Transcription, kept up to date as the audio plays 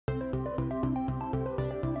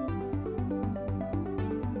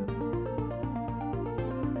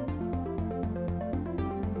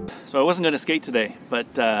So I wasn't going to skate today,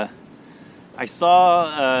 but I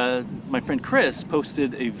saw my friend Chris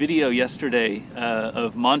posted a video yesterday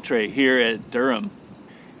of Montre here at Durham.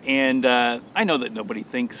 And I know that nobody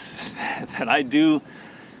thinks that I do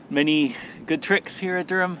many good tricks here at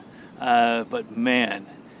Durham, but man,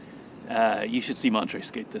 you should see Montre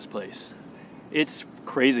skate this place. It's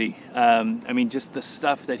crazy. I mean, just the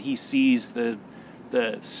stuff that he sees, the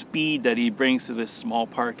speed that he brings to this small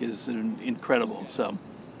park is incredible. So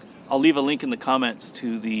I'll leave a link in the comments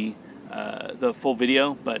to the full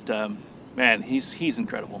video, but man, he's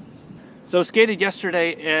incredible. So skated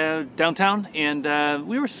yesterday downtown, and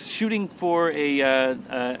we were shooting for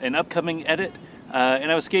an upcoming edit, and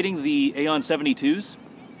I was skating the Aeon 72s.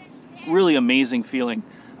 Really amazing feeling.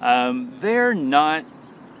 They're not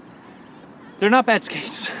bad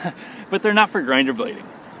skates, but they're not for grinder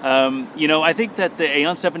blading. You know, I think that the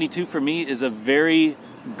Aeon 72 for me is a very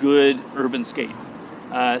good urban skate.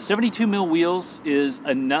 72 mil wheels is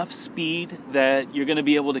enough speed that you're going to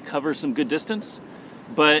be able to cover some good distance,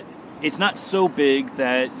 but it's not so big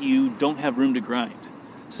that you don't have room to grind.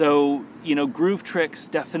 So, you know, groove tricks,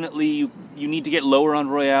 definitely you need to get lower on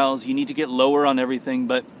royales, you need to get lower on everything,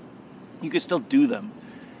 but you can still do them.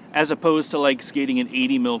 As opposed to like skating an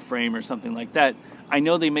 80 mil frame or something like that. I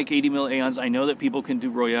know they make 80 mil Aeons, I know that people can do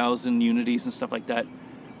royales and unities and stuff like that.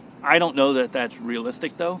 I don't know that that's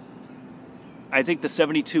realistic though. I think the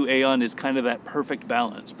 72 Aeon is kind of that perfect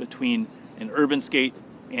balance between an urban skate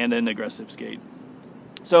and an aggressive skate.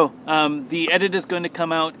 So the edit is going to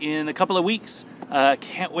come out in a couple of weeks.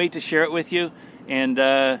 Can't wait to share it with you. And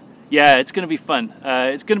yeah, it's going to be fun.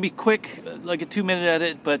 It's going to be quick, like a 2-minute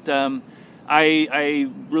edit, but I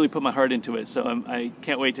really put my heart into it. So I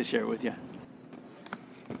can't wait to share it with you.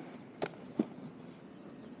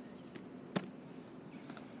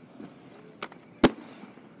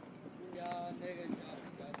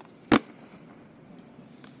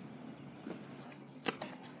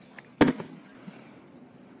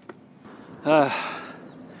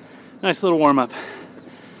 Nice little warm-up.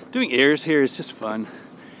 Doing airs here is just fun.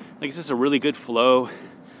 Like, it's just a really good flow.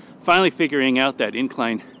 Finally figuring out that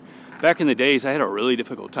incline. Back in the days, I had a really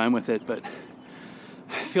difficult time with it, but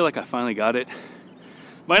I feel like I finally got it.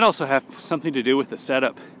 Might also have something to do with the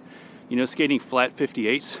setup. You know, skating flat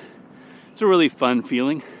 58s. It's a really fun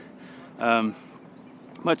feeling.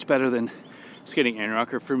 Much better than skating end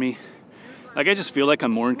rocker for me. Like, I just feel like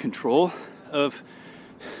I'm more in control of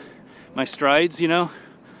my strides, you know?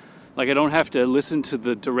 Like, I don't have to listen to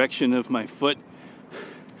the direction of my foot.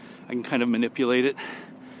 I can kind of manipulate it.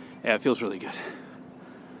 Yeah, it feels really good.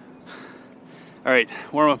 All right,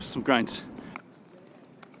 warm up some grinds.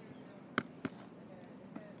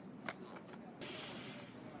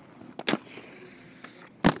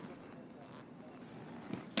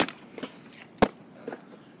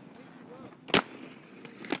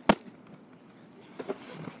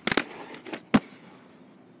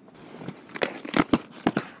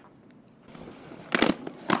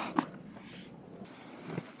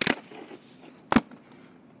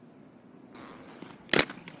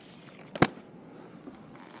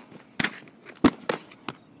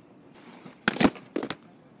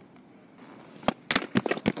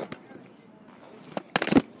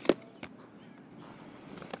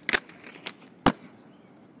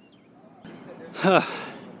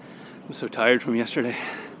 I'm so tired from yesterday.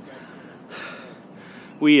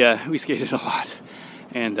 We skated a lot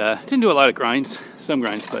and didn't do a lot of grinds, some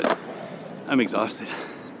grinds, but I'm exhausted.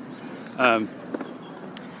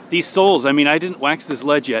 These soles, I mean, I didn't wax this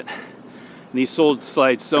ledge yet. And these soles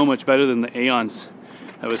slide so much better than the Aeons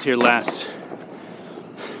that was here last.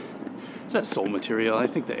 Is that sole material? I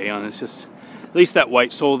think the Aeon is just, at least that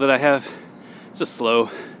white sole that I have, it's a slow,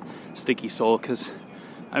 sticky sole, because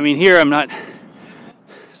I mean, here I'm not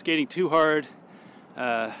skating too hard.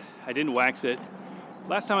 I didn't wax it.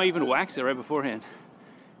 Last time I even waxed it right beforehand.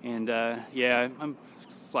 And yeah, I'm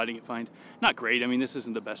sliding it fine. Not great. I mean, this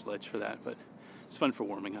isn't the best ledge for that, but it's fun for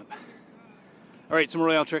warming up. All right, some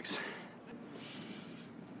royale tricks.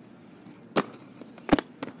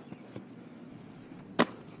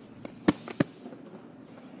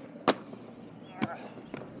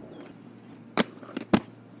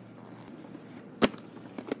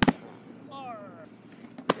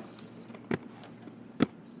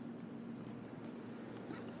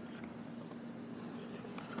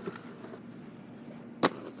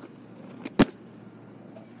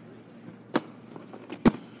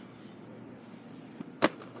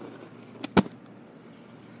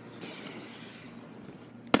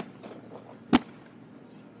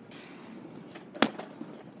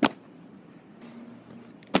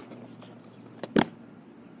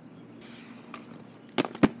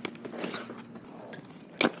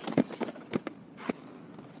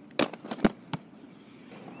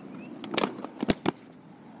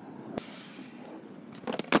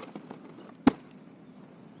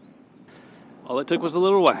 All it took was a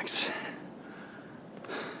little wax.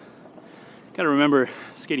 Gotta remember,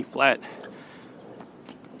 skating flat,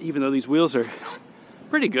 even though these wheels are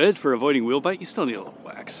pretty good for avoiding wheel bite, you still need a little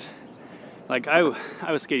wax. Like I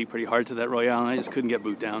was skating pretty hard to that Royale and I just couldn't get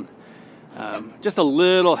boot down. Just a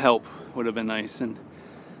little help would have been nice. And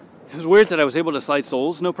it was weird that I was able to slide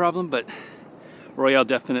soles, no problem, but Royale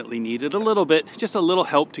definitely needed a little bit, just a little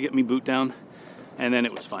help to get me boot down, and then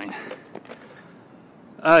it was fine.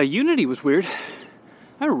 Unity was weird.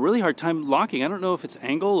 I had a really hard time locking. I don't know if it's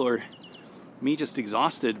angle or me just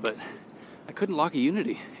exhausted, but I couldn't lock a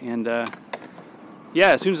Unity. And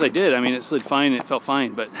yeah, as soon as I did, I mean, it slid fine, it felt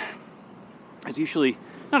fine, but it's usually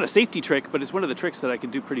not a safety trick, but it's one of the tricks that I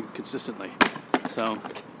can do pretty consistently. So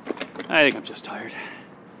I think I'm just tired.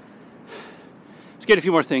 Let's get a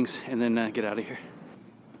few more things and then get out of here.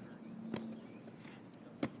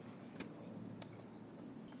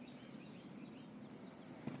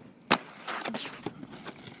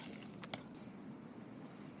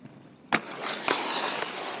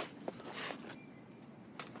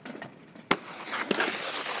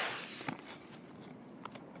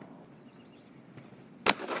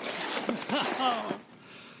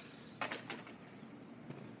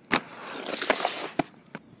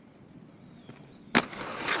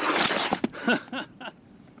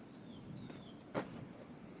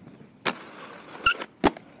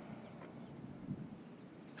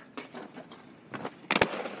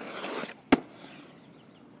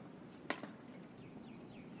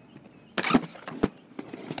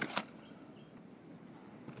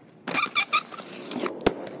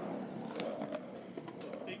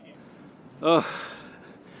 Oh,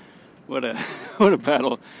 what a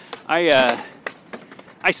battle. I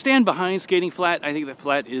stand behind skating flat. I think that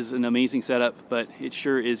flat is an amazing setup, but it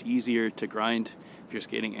sure is easier to grind if you're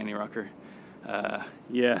skating anti-rocker.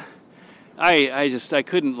 Yeah, I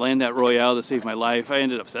couldn't land that Royale to save my life. I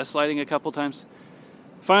ended up sliding a couple times.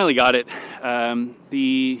 Finally got it.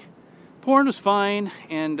 The porn was fine,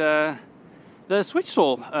 and the switch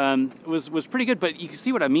sole was pretty good, but you can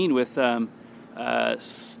see what I mean with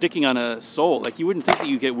sticking on a sole. Like, you wouldn't think that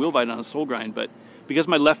you get wheel bite on a sole grind, but because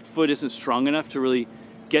my left foot isn't strong enough to really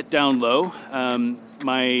get down low,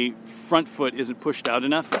 my front foot isn't pushed out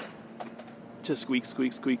enough to squeak,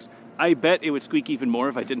 squeak, squeaks. I bet it would squeak even more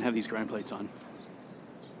if I didn't have these grind plates on.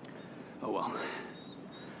 Oh well.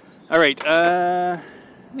 All right, I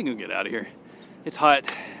think I'll get out of here. It's hot.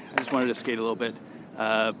 I just wanted to skate a little bit.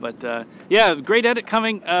 Yeah, great edit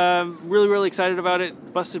coming. Really excited about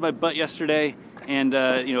it. Busted my butt yesterday, and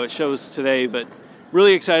you know, it shows today, but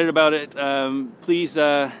really excited about it. Please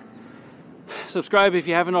subscribe if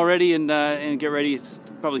you haven't already, and get ready. It's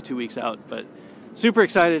probably 2 weeks out, but super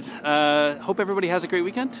excited. Hope everybody has a great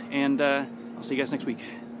weekend, and I'll see you guys next week.